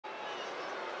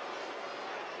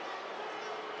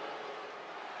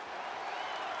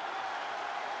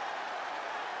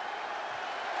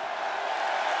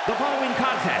The following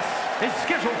contest is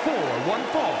scheduled for one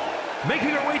fall. Making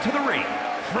her way to the ring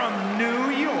from New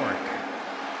York,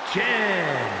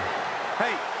 Jen.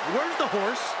 Hey, where's the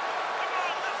horse?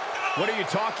 What are you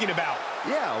talking about?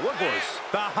 Yeah, what horse?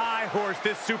 The high horse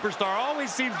this superstar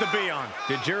always seems to be on.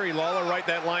 Did Jerry Lawler write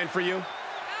that line for you?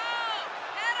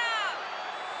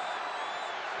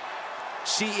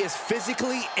 She is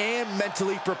physically and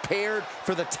mentally prepared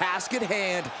for the task at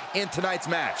hand in tonight's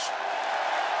match.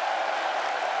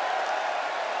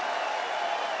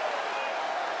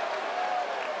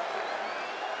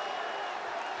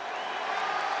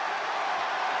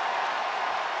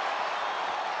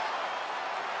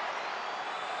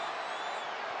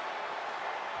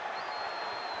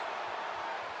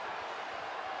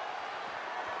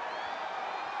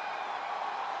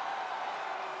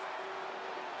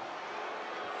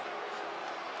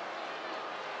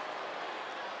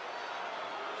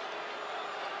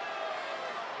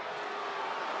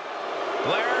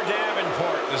 Blair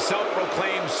Davenport, the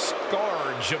self-proclaimed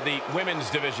scourge of the women's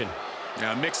division.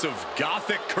 Yeah, a mix of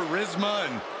gothic charisma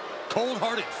and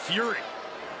cold-hearted fury.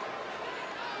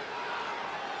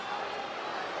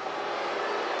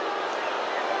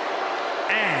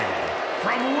 And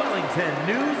from Wellington,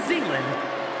 New Zealand,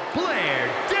 Blair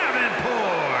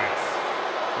Davenport.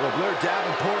 Well, Blair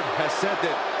Davenport has said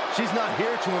that she's not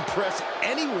here to impress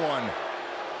anyone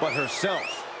but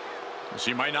herself.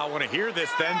 She might not want to hear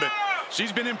this then, but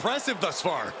she's been impressive thus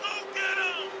far. Go get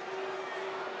him!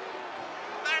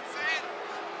 That's it!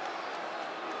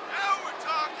 Now we're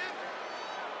talking!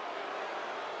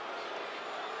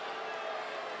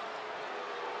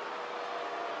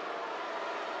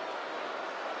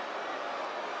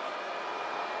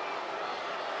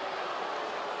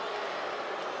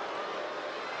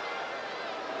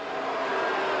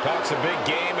 Talks a big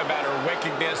game about her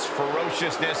wickedness,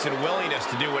 ferociousness, and willingness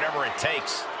to do whatever it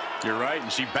takes. You're right,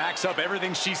 and she backs up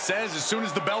everything she says as soon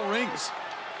as the bell rings.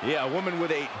 Yeah, a woman with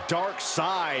a dark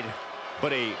side,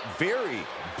 but a very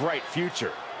bright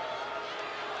future.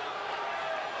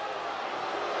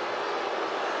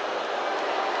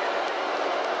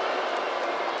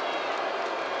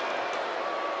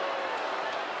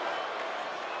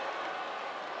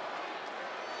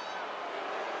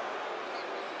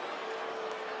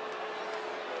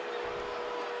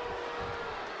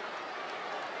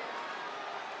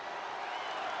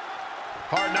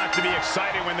 Hard not to be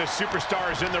excited when the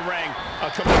superstar is in the ring. A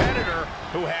competitor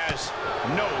who has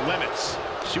no limits.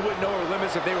 She wouldn't know her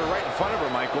limits if they were right in front of her,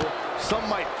 Michael. Some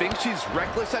might think she's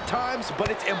reckless at times, but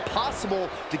it's impossible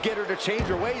to get her to change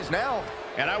her ways now.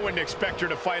 And I wouldn't expect her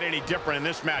to fight any different in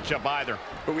this matchup either.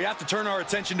 But we have to turn our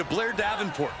attention to Blair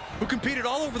Davenport, who competed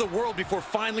all over the world before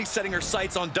finally setting her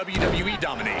sights on WWE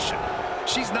domination.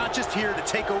 She's not just here to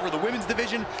take over the women's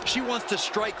division, she wants to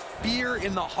strike fear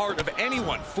in the heart of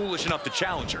anyone foolish enough to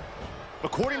challenge her.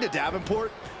 According to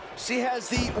Davenport, she has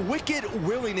the wicked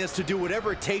willingness to do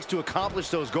whatever it takes to accomplish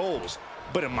those goals.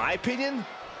 But in my opinion,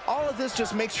 all of this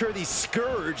just makes her the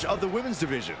scourge of the women's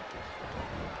division.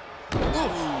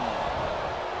 Oof.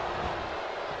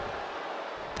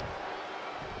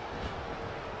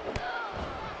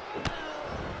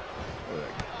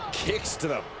 Kicks to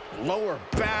the lower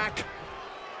back,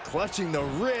 clutching the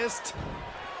wrist.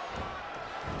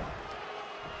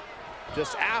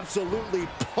 Just absolutely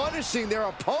punishing their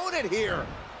opponent here,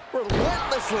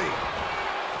 relentlessly.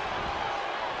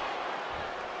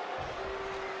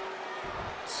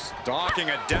 Stalking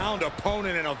a downed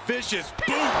opponent and a vicious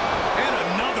boot, and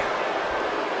another.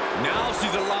 Now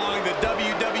she's allowing the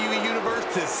WWE Universe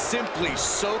to simply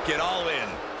soak it all in.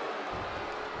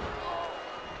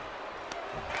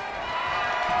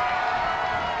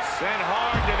 Sent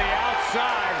hard to the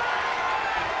outside.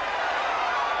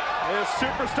 This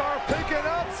superstar picking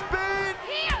up speed.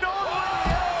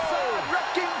 Norway outside,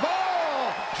 wrecking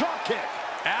ball. Drop kick.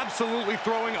 Absolutely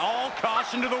throwing all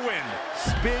caution to the wind.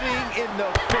 Spitting in the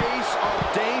face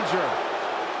of danger.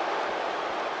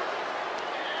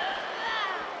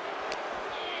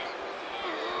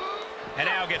 And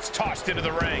now gets tossed into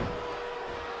the ring.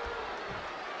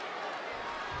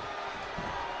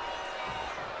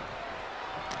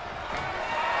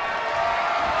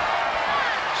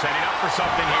 Setting up for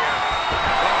something here.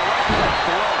 Oh, right to the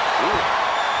throat.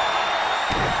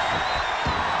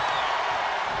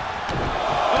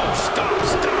 Oh, stop,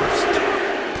 stop, stop.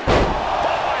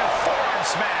 Followed by a forearm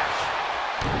smash.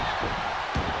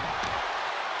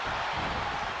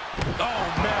 Oh,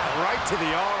 man, right to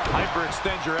the arm.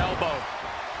 Hyperextend your elbow.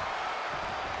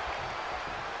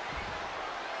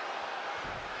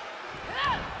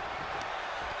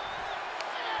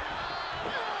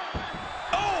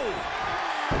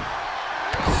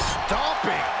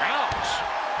 Stomping. Ouch.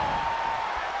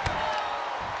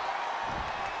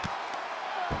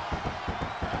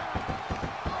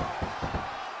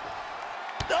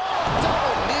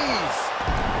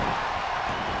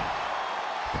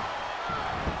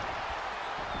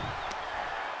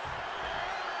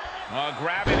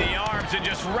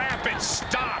 just rapid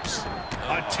stops.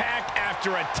 Attack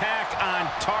after attack on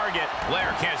target.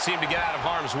 Blair can't seem to get out of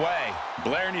harm's way.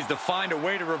 Blair needs to find a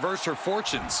way to reverse her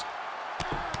fortunes.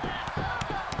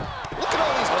 Look at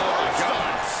all these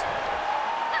stunts.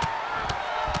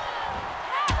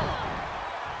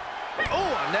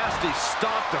 Oh, a nasty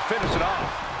stop to finish it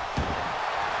off.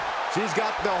 She's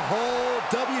got the whole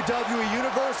WWE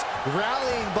Universe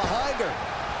rallying behind her.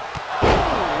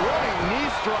 Oh, running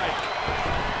knee strike.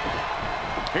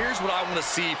 Here's what I want to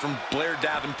see from Blair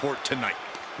Davenport tonight.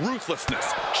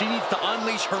 Ruthlessness. She needs to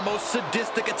unleash her most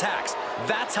sadistic attacks.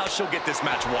 That's how she'll get this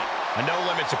match won. A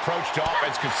no-limits approach to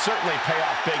offense could certainly pay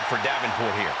off big for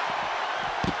Davenport here.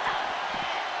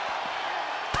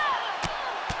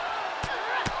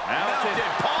 Mounted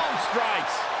palm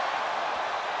strikes.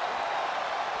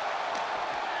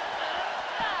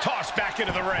 Tossed back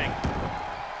into the ring.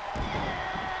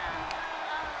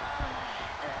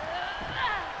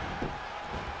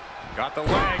 Got the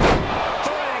leg.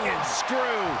 Bang and screw.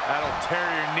 That'll tear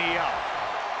your knee up.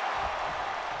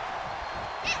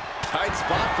 Tight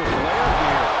spot for Blair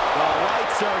here. The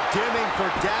lights are dimming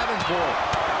for Davenport.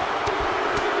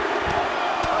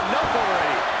 Enough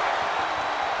already.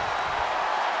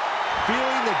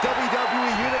 Feeling the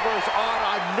WWE Universe on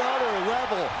another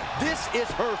level. This is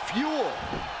her fuel.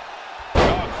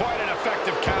 Oh, quite an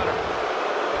effective counter.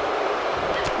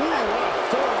 Ooh, what a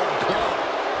forearm club.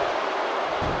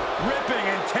 Ripping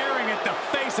and tearing at the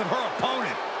face of her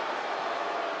opponent.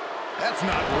 That's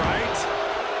not right.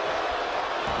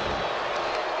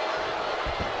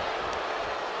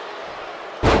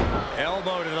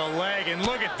 Elbow to the leg, and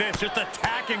look at this, just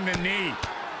attacking the knee.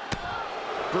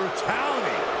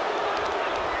 Brutality.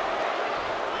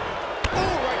 Ooh,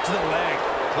 right to the leg.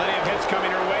 Plenty of hits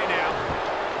coming her way now.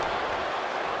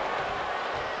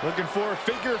 Looking for a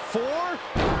figure four.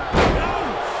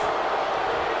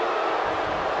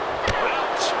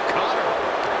 Ouch, caught her.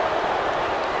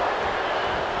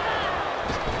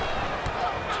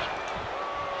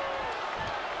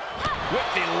 With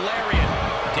the lariat.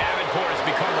 Davenport has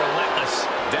become relentless.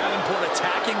 Davenport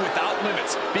attacking without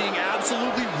limits, being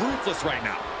absolutely ruthless right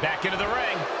now. Back into the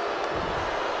ring.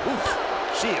 Oof,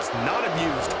 she is not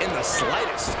amused in the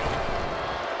slightest.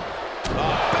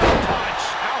 Back punch.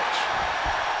 Ouch.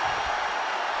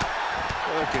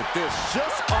 Look at this,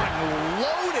 just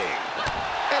unloading.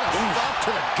 And a stop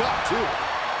to the gut, too.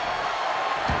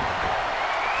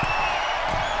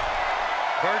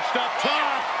 Perched up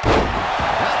top.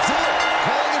 That's it,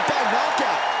 calling it by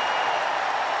knockout.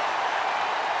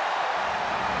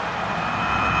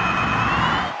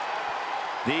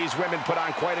 These women put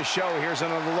on quite a show. Here's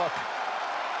another look.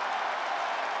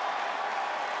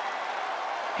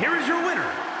 Here is your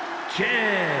winner,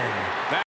 Jen.